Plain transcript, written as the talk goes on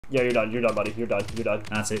Yeah, you're done. You're done, buddy. You're done. You're done.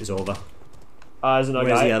 That's it. It's over. There's another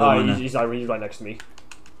Where's guy. the other one? He's right next to me.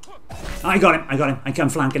 I got him. I got him. I'm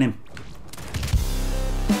flanking him.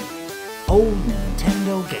 Old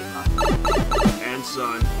Nintendo gamer. And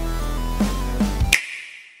son.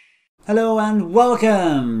 Hello and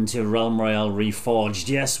welcome to Realm Royale Reforged.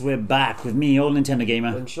 Yes, we're back with me, Old Nintendo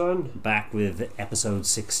Gamer. And son. Back with episode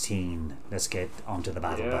 16. Let's get onto the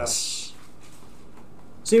battle bus.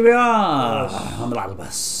 So here we are on the battle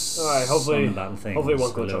bus. Alright, hopefully on the battle things. Hopefully it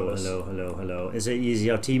won't go hello, this. hello. Is it easy,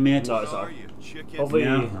 your teammate? No, it's not. Hopefully.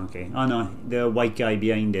 Yeah? Okay. Oh no, the white guy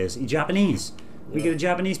behind us. He's Japanese. We get a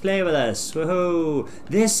Japanese player with us. Woohoo!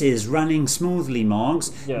 This is running smoothly,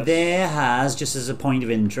 Morgs. Yes. There has, just as a point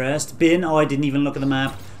of interest, been... Oh, I didn't even look at the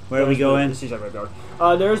map. Where are we going? There's been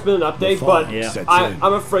an update, but yeah.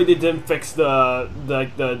 I'm afraid they didn't fix the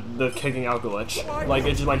kicking out glitch. Like,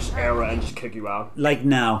 it just might just error and just kick you out. Like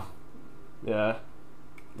now. Yeah.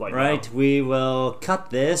 Like right, now. we will cut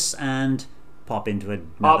this and pop into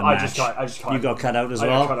another match. I just cut. You got cut out as well?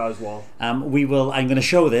 I got cut out as well. I'm going to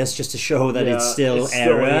show this just to show that it's still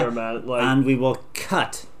error. Here, man. Like, and we will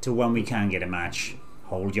cut to when we can get a match.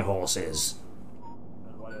 Hold your horses.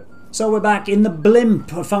 So we're back in the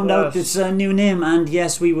blimp. I found out its new name, and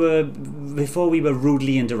yes, before we were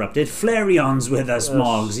rudely interrupted. Flareon's with us,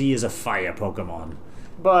 Morgs. He is a fire Pokemon.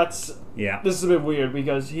 But yeah, this is a bit weird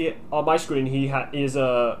because he on my screen is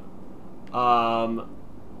a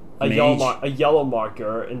yellow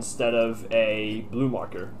marker instead of a blue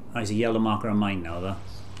marker. Oh, he's a yellow marker on mine now, though.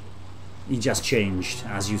 He just changed,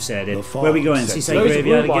 as you said it. Where are we going? Seaside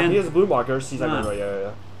Graveyard again? He has a blue marker. Seaside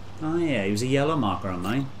Graveyard. Yeah. Oh yeah, he was a yellow marker on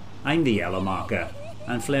mine. I'm the yellow marker,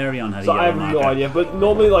 and Flareon had a yellow marker. I have no idea, but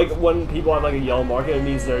normally, like when people have like a yellow marker, it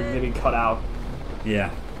means they're getting cut out.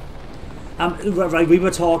 Yeah. Right, we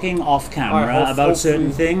were talking off camera about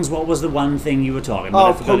certain things. What was the one thing you were talking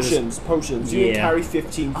about? Oh, potions. You can carry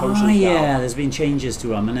 15 potions now. Oh yeah, there's been changes to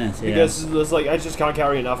them, innit? Yeah. Because it's like I just can't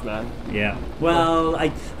carry enough, man. Yeah. Well,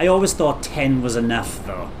 I always thought 10 was enough,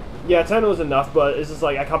 though. Yeah, 10 was enough, but it's just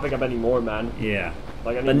like I can't pick up any more, man. Yeah.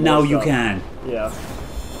 Like, I need but more now stuff. you can. Yeah.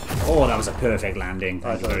 Oh, that was a perfect landing.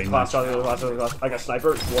 Thank you very much. I got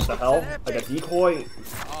sniper. What the hell? I got decoy.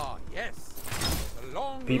 Ah, yes.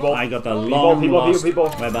 People. I got the long people.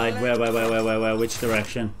 Where? Which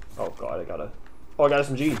direction? Oh god, I got a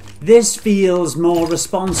SMG. This feels more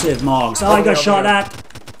responsive, Morgs. Oh, I got shot at.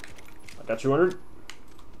 I got 200.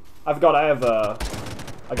 I have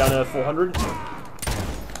I got a 400.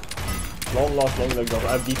 Long legs off.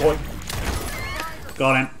 I have decoy.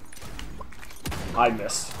 Got him. I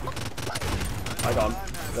missed. I got him.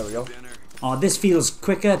 There we go. Oh, this feels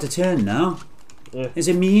quicker to turn now. Yeah. Is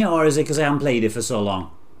it me, or is it because I haven't played it for so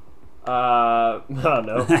long? No.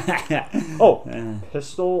 Oh,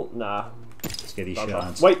 pistol? Nah. Let's get these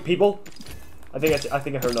shots. Wait, people? I think I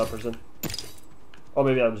heard another person. Oh,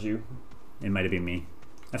 maybe that was you. It might have been me.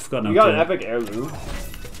 I forgot. You got an epic heirloom.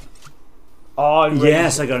 Oh,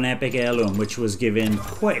 yes, I got an epic heirloom, which was given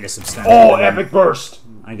quite a substantial. Oh, epic burst!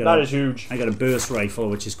 That is huge. I got a burst rifle,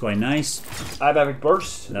 which is quite nice. I have epic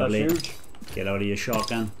burst. Lovely. That's huge. Get out of your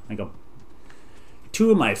shotgun. I got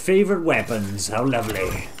 2 of my favorite weapons. How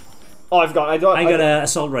lovely. Oh, I got an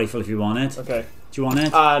assault rifle if you want it. Okay. Do you want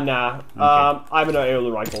it? Nah. Okay. I have an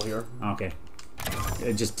heirloom rifle here. Okay.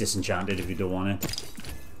 Just disenchanted if you don't want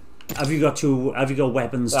it. Have you got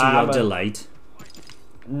weapons to your delight?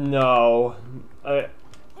 No.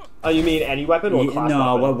 You mean any weapon or class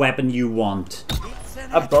No, weapon? what weapon you want?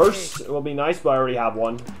 A burst will be nice, but I already have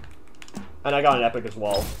one. And I got an epic as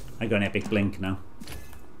well. I got an epic blink now.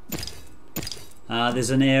 There's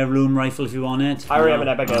an heirloom rifle if you want it. I already have an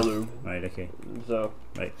epic heirloom. Right, okay. So.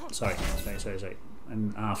 Right, sorry.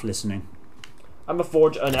 I'm half listening. I'm gonna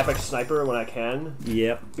forge an epic sniper when I can.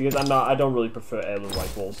 Yep. Because I don't really prefer heirloom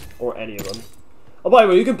rifles or any of them. Oh, by the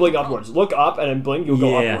way, you can blink upwards. Look up and then blink. You'll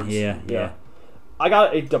go upwards. Yeah. I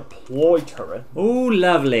got a deploy turret. Oh,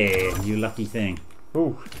 lovely! You lucky thing.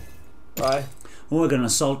 Ooh. Right. Oh, I got an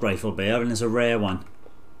assault rifle, bear, and it's a rare one.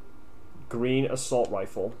 Green assault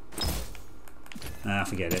rifle.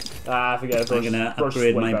 Forget it. Forget it. I'm gonna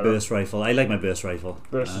upgrade my burst rifle. I like my burst rifle.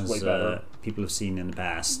 Burst is way better. People have seen in the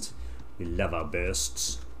past. We love our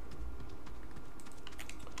bursts.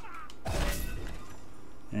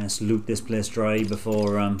 Let's loot this place dry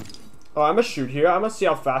before. Oh, I'm gonna shoot here. I'm gonna see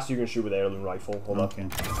how fast you can shoot with heirloom rifle. Hold up.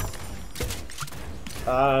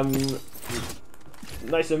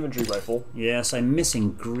 Nice infantry rifle. Yes, I'm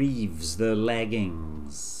missing greaves. The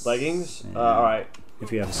leggings. Leggings? Yeah. Alright.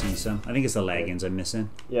 If you ever see some. I think it's the leggings I'm missing.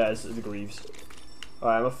 Yeah, it's the greaves.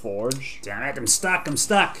 Alright, I'm a forge. Damn it, I'm stuck.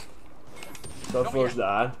 So forge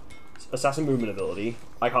that. assassin movement ability.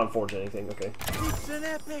 I can't forge anything. Okay. It's an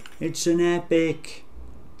epic. It's an epic.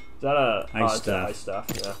 Is that a Ice it's staff. ice staff?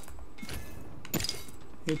 Yeah.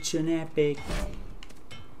 It's an epic.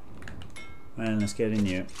 Well, let's get in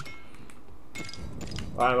here.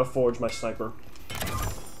 Alright, I'm gonna forge my sniper.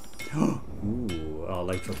 Ooh,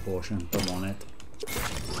 electric potion. Don't want it.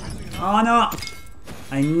 Oh no!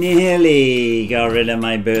 I nearly got rid of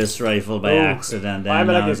my burst rifle by accident. I have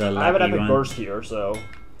an That was a epic lucky one. burst here, so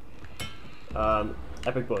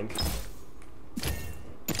epic blink.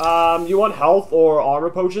 You want health or armor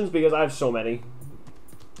potions? Because I have so many.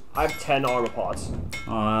 I have 10 armor pots.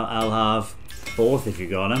 I'll have both if you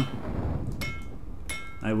got them.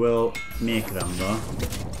 I will make them though.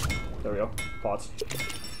 There we go. Pots.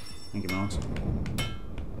 Thank you, Mouse.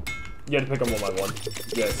 You had to pick them one by one.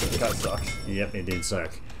 Yeah, it kind of sucks. Yep, it did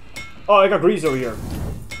suck. Oh, I got Greaves over here.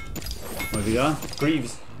 What have you got?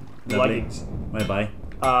 Greaves. Lovely. Leggings. Bye bye.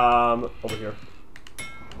 Over here.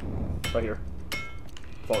 Right here.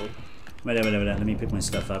 Follow me. Wait. Let me pick my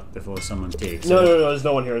stuff up before someone takes No, it. no, there's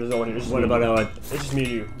no one here. There's no one here. It's just What me and about you. our... It's just me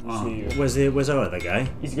and you. It's just me and you. Where's our other guy?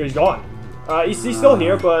 He's gone. He's still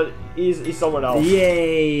here, but he's somewhere else.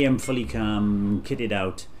 Yay! I'm fully kitted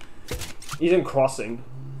out. He's in crossing.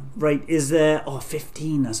 Right, is there... Oh,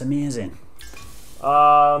 15. That's amazing.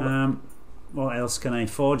 What else can I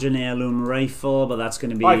forge? An heirloom rifle, but that's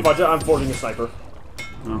going to be... Alright, Fudge, I'm forging a sniper.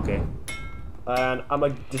 Okay. And I'm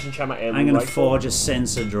gonna disenchant my heirloom I'm going to rifle. forge a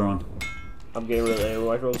sensor drone. I'm getting rid of the heirloom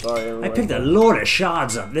rifle. Sorry, heirloom I picked a rifle. load of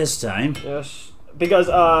shards up this time. Yes. Because,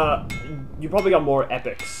 you probably got more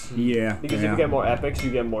epics. Yeah. Because yeah. if you get more epics,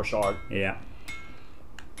 you get more shard. Yeah.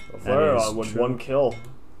 Flare is on with true. 1 kill.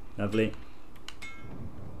 Lovely.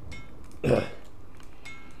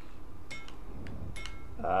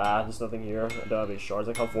 There's nothing here. I don't have any shards.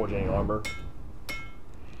 I can't forge any armor.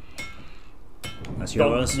 That's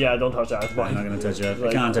yours? Yeah, don't touch that. It's I'm mine. not going to touch it. Like,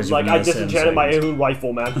 I can't touch it. like for I another 7 disenchanted my seconds. heirloom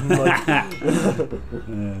rifle, man. Like,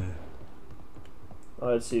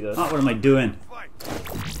 let's see this. Oh, what am I doing?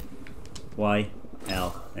 Y,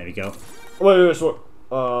 L. There we go. Wait, so,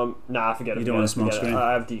 nah, forget it. You don't want a smoke forget it. screen?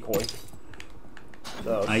 I have decoy.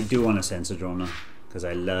 So, I do want a sensor drone now. Because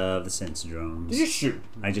I love the sensor drones. did you shoot?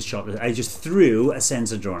 I just threw a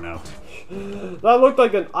sensor drone out. That looked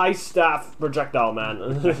like an ice staff projectile, man.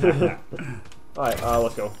 Alright,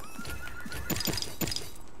 let's go.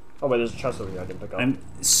 Oh wait, there's a chest over here I can pick up. I'm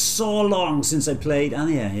so long since I played. Oh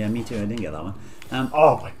yeah, me too. I didn't get that one.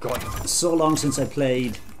 Oh my god. So long since I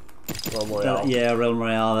played. Realm Royale. Yeah, Realm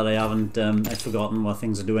Royale that I haven't. I've forgotten what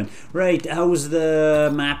things are doing. Right, how's the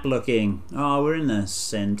map looking? Oh, we're in the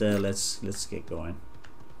center. Let's get going.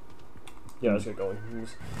 Yeah, let's get going.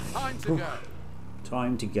 Time to go.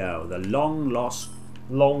 Time to go. The long lost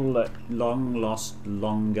Long leg.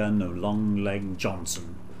 long gun of Long Leg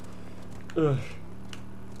Johnson.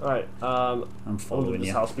 Alright, I'm I'll following leave this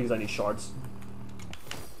you. house because I need shards.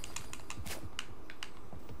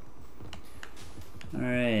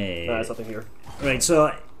 Alright. There's nothing here. Right,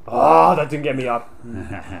 so Ah, that didn't get me up.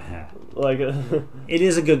 Like, it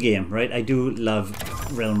is a good game, right? I do love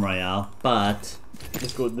Realm Royale, but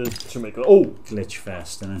let's go to make it. Oh! glitch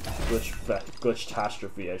fest, innit?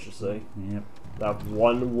 Glitch-tastrophe, I should say. Yep. That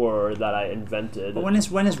one word that I invented. But when it's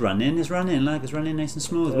running, it's running nice and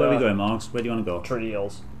smooth. Where are we Yeah. going, Marks? Where do you want to go? Trinity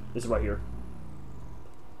Hills. This is right here.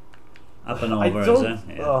 Up and I over, is don't. it?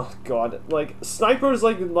 Yeah. Oh god, like sniper is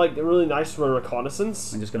like really nice for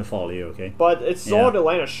reconnaissance, I'm just gonna follow you, okay? but it's so Yeah. hard to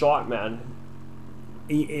land a shot, man.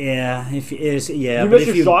 Yeah, if it is, yeah. You but missed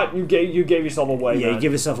if your shot, you gave yourself away. Yeah, man. you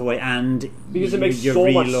give yourself away, and because it makes you're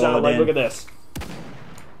so much sound. Like, reloading. look at this.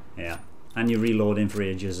 Yeah, and you're reloading for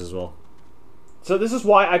ages as well. So this is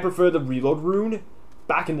why I prefer the reload rune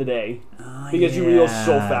back in the day. Ah, Because you reload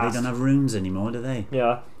so fast. They don't have runes anymore, do they?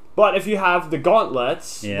 Yeah. But if you have the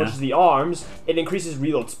gauntlets, Yeah. which is the arms, it increases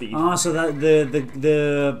reload speed. Oh, so that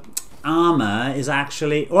the armor is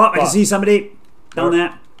actually. Oh, I can What? see somebody down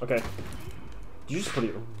there. Okay. Did you just put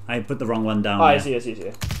it? I put the wrong one down. Oh, I there.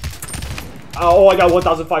 see. Oh, I got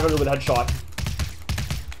 1,500 with a headshot.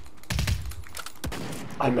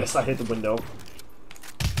 I missed. I hit the window.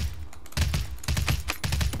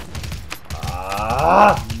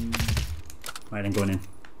 Ah! Right, I'm going in.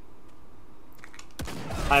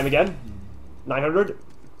 I am again. 900.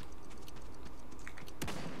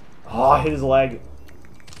 Oh, I hit his leg.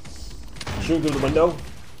 Shooting through the window.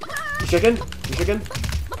 You chicken? You chicken?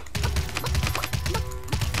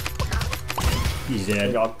 He's There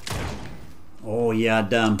you dead. go. Oh yeah,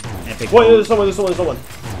 damn. Epic. Wait, there's someone.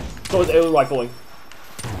 Someone's alien rifling.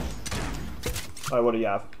 Alright, what do you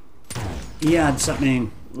have? He had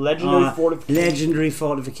something. Legendary fortification. Legendary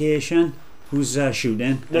fortification. Who's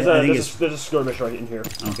shooting? There's I think a skirmish right in here.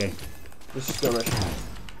 Okay. There's a skirmish.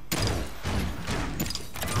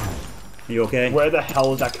 Are you okay? Where the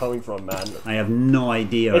hell is that coming from, man? I have no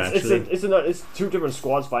idea, actually. It's two different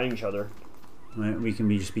squads fighting each other. Right, we can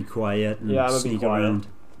just be quiet and I'm gonna sneak be quiet. around.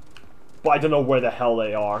 But I don't know where the hell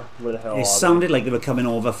they are. Where the hell It sounded like they were coming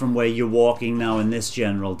over from where you're walking now in this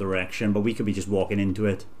general direction, but we could be just walking into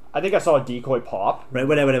it. I think I saw a decoy pop. Right,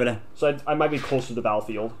 whatever. So I might be close to the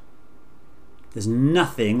battlefield. There's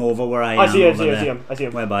nothing over where I am. I see over there. I see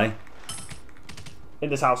him. Whereby? In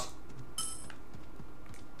this house.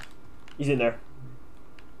 He's in there.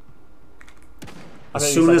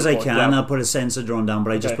 As soon as I can, I'll put a sensor drone down,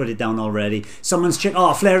 but I just put it down already. Someone's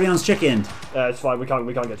Flarion's chickened. It's fine. We can't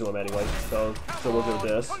get to him anyway. So we'll do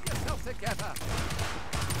this.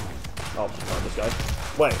 Oh, this guy.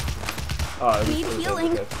 Wait. Oh, Need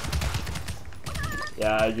healing. Okay.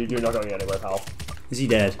 Yeah, you're not going anywhere, pal. Is he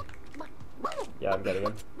dead? Yeah, I'm getting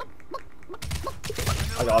him.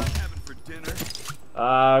 I got him.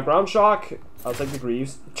 Ground shock. I'll take the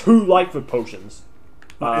Greaves. 2 Lightfoot potions.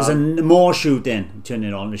 There's more shooting. Turn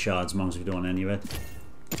it on to shards, monks, if you don't want any of it.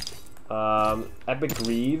 Epic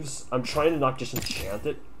Greaves. I'm trying to not just enchant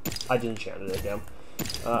it. I just enchanted it again.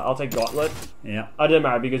 I'll take Gauntlet. Yeah. I didn't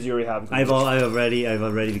matter because you already have Greaves. I've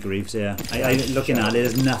already the Greaves, yeah. Looking at it,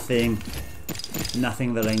 there's nothing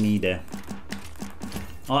that I need there.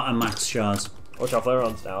 Oh, and max shards. Watch out,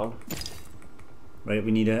 Flareon's down. Right,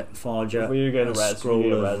 we need a forger. We need to get a res.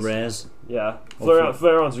 Scroll of res. Yeah.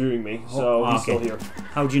 Flareon's viewing me, so he's still here.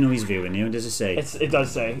 How do you know he's viewing you? Does it say? It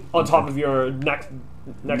does say. On top of your next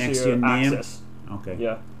to your name? axis. Okay.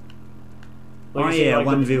 Yeah. Like like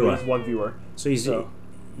one viewer. One viewer. So he's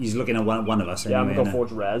looking at one of us anyway. Yeah, I'm gonna go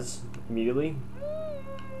forge res immediately.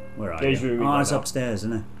 Where are you? Oh, it's upstairs,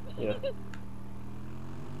 isn't it? Yeah.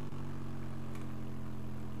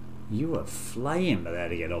 You were flying by there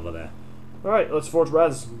to get over there. Alright, let's forge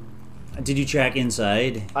res. Did you check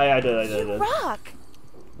inside? I did. You rock.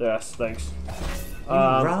 Yes, thanks. You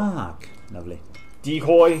rock. Lovely.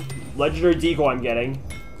 Decoy. Legendary decoy I'm getting.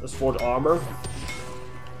 Let's forge armor.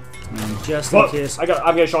 Just in case.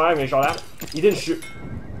 I'm getting shot at. He didn't shoot.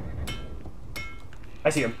 I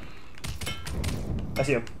see him.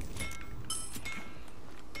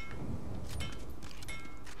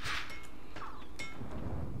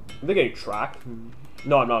 Are they getting tracked?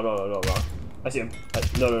 No. I see him.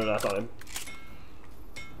 No, that's not him.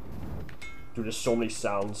 Dude, there's so many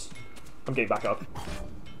sounds. I'm getting back up.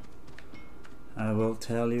 I will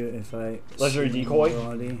tell you if I... Legendary decoy.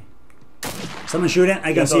 Someone shooting.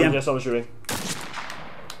 I can see him. Yeah, someone's shooting.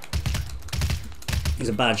 He's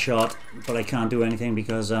a bad shot, but I can't do anything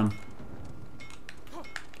because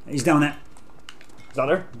he's down there. He's down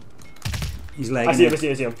there? He's lagging. I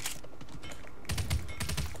see him.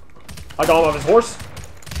 I got him off his horse.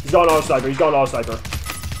 He's got an auto sniper.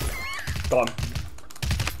 Got him.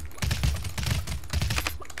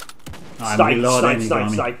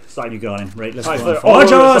 Snipe. You got him. Right, let's go.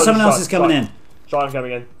 Oh, someone else is coming in. Shot him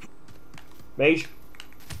coming in. Mage.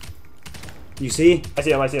 You see? I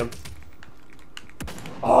see him.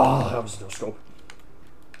 Oh, that was no scope.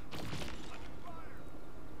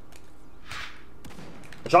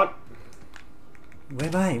 Shot. Where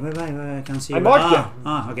by? I can't see. I marked him.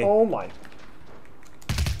 Okay. Oh my.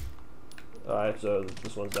 Alright, so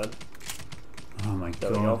this one's dead. Oh my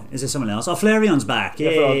god. Is there someone else? Oh, Flarion's back. Yeah,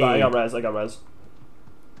 Yay. I got res.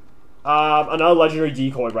 Another legendary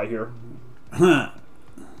decoy right here.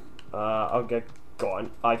 I'll get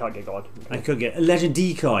gone. I can't get gone. Okay. I could get a legend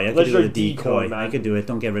decoy. I could do a decoy. Man. I could do it.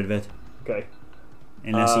 Don't get rid of it. Okay.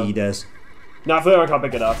 Unless he does. No, Flareon can't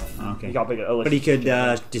pick it up. Okay. He can't pick it up. But he could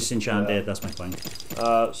disenchant it. That's my point.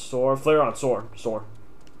 Sword. Flareon, sword.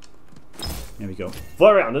 There we go.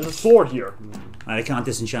 Flareon, there's a sword here. I can't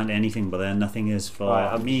disenchant anything, but then nothing is for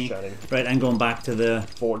I'm me. Right, I'm going back to the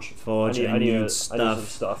forge. I need some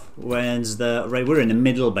stuff. When's the right? We're in the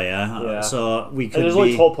middle there, so we could. And there's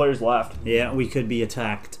only 12 players left. Yeah, we could be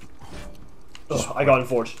attacked. I got in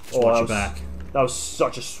forge. Watch your back. That was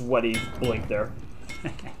such a sweaty blink there.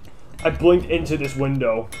 I blinked into this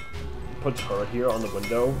window. Put turret here on the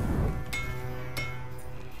window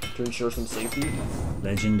to ensure some safety.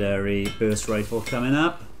 Legendary burst rifle coming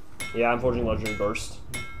up. Yeah, I'm forging legendary burst.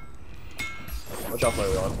 Watch out,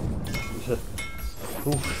 Flareon.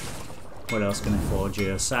 What else can I forge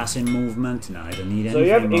here? Assassin movement? No, I don't need anything. So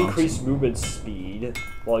you have increased movement speed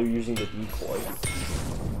while you're using the decoy.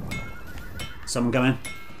 Someone coming?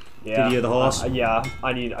 Yeah. Did you hear the horse? Yeah,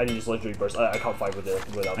 I need this legendary burst. I can't fight with it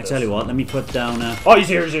without this. I tell you what, let me put down Oh, he's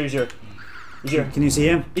here. He's here. Can you see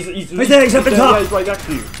him? He's there, he's up the top! Yeah, he's right next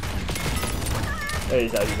to you. Hey,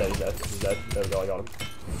 he's dead, he's dead, he's dead. He's dead. There we go, I got him.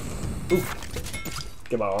 Oof.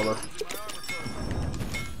 Get my armor.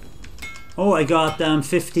 Oh, I got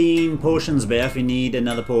 15 potions, Bear, if you need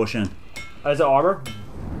another potion. Is it armor?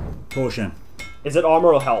 Potion. Is it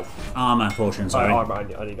armor or health? Armor potion, sorry. Armor,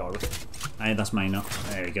 I need armor. Aye, that's mine now.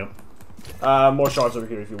 There we go. More shards over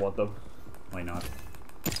here if you want them. Why not?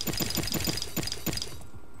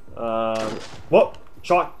 Whoop!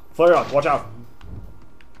 Shot! Flare on, watch out!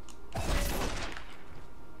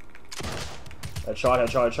 Headshot,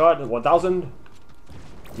 headshot, headshot. 1000.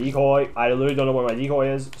 Decoy. I literally don't know where my decoy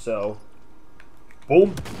is, so.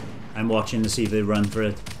 Boom. I'm watching to see if they run for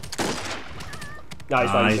it.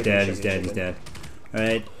 Nah, he's dead, he's dead, he's dead.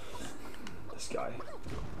 Alright. This guy.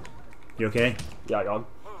 You okay? Yeah, I got him.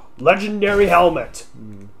 Legendary helmet.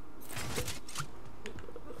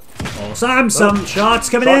 Oh, some shots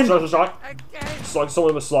coming in. Shot. Slug,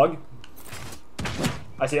 someone with a slug.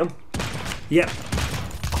 I see him. Yep.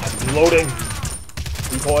 I'm loading.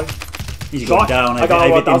 Decoy. He's going down. I've hit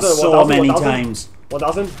him 1,000, so 1,000, many 1,000. times.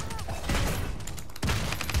 1000.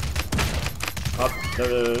 Up.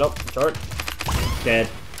 No. Start. Dead.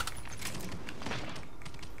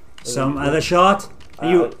 Some other shot?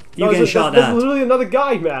 You getting shot There's at? literally another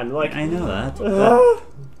guy, man. Like I know that.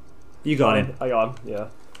 You got him. I got him. Yeah.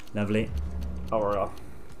 Lovely. Oh, we're off.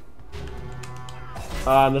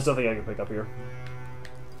 There's nothing I can pick up here.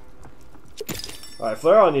 Alright,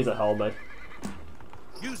 Flare needs a helmet.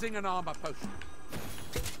 Using an armor potion.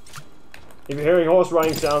 If you're hearing horse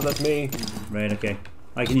riding sounds, that's me. Right, okay.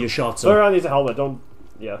 I can use shots. Flare needs a helmet. Don't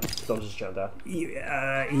just chant that.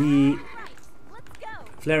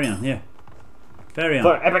 Flareon, here. Flareon.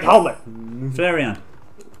 Flare, epic helmet. Flareon.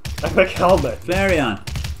 Epic helmet. Flareon.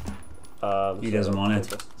 He doesn't want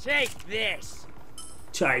it. Take this.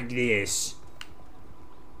 Take this.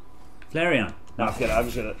 Flareon. No, forget it. I'm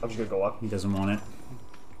just gonna go up. He doesn't want it.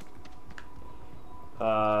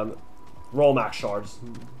 Roll max shards.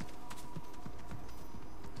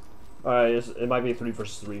 Alright, it might be 3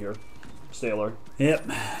 versus 3 here. Stay alert. Yep.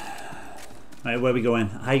 Alright, where are we going?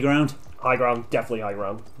 High ground? High ground, definitely high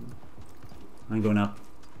ground. I'm going up.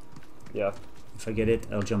 Yeah. If I get it,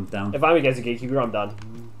 I'll jump down. If I'm against a gatekeeper, I'm done.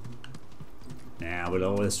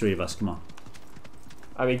 Nah, there's 3 of us, come on.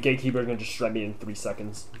 I mean, gatekeeper can just shred me in 3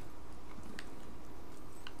 seconds.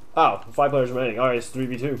 Oh, 5 players remaining. Alright, it's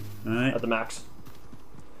 3v2. Alright. At the max.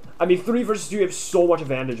 I mean, 3 versus 2, you have so much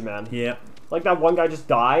advantage, man. Yep. Like that one guy just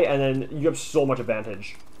die, and then you have so much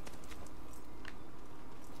advantage.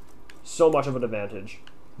 So much of an advantage.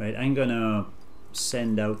 Right, I'm gonna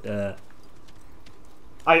send out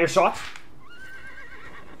I hear shots.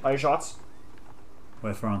 I hear shots.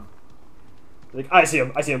 where from? Like, I see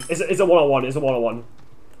him. I see him. It's a one-on-one. It's a one-on-one.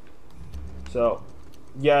 So,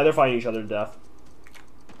 yeah, they're fighting each other to death.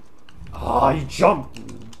 Ah, you jumped.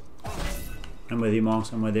 I'm with you,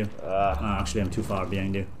 Monks. I'm with you. Actually, I'm too far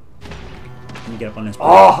behind you. Let me get up on this.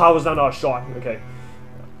 Oh, how was that not a shot? Okay.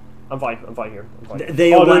 I'm fine. I'm fine here. I'm fine.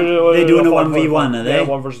 They're doing a 1v1, are they? Yeah,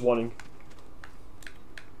 1 versus 1.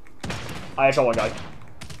 I shot one guy.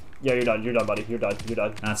 Yeah, you're done. You're done, buddy. You're done. You're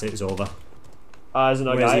done. That's it. It's over. There's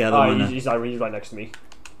another Where's guy. the other one then? He's right next to me.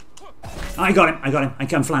 I got him. I got him. I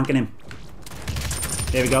come flanking him.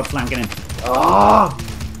 There we go. Flanking him. Ah!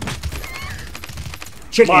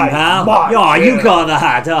 Chicken, pal. Oh, you got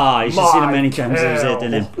that. Oh, you should have seen how many times I was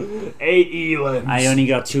hitting him. 8 elims. I only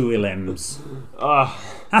got 2 elims.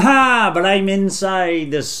 Haha, but I'm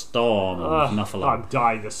inside the storm. Nuffalo. I'm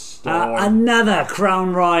dying this storm. Another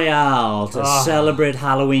Crown Royale to celebrate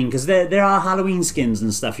Halloween, because there are Halloween skins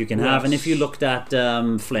and stuff you can have. And if you looked at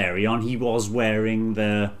Flareon, he was wearing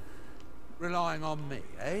the... Relying on me,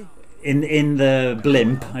 eh? In the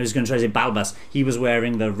blimp, I was going to try to say Balbus, he was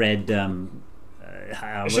wearing the red...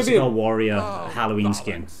 what's it called? Warrior Halloween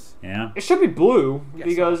skin. Yeah. It should be blue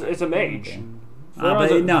because it's a mage.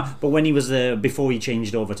 Okay. But when he was before he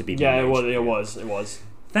changed over to be yeah, mage. it was.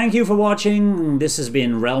 Thank you for watching. This has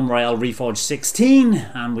been Realm Royale Reforged 16,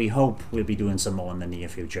 and we hope we'll be doing some more in the near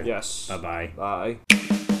future. Yes. Bye-bye. Bye.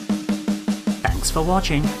 Thanks for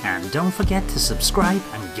watching, and don't forget to subscribe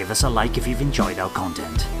and give us a like if you've enjoyed our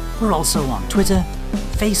content. We're also on Twitter,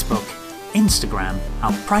 Facebook, Instagram,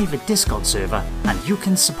 our private Discord server, and you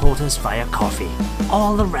can support us via Ko-fi.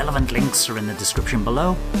 All the relevant links are in the description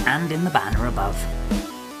below and in the banner above.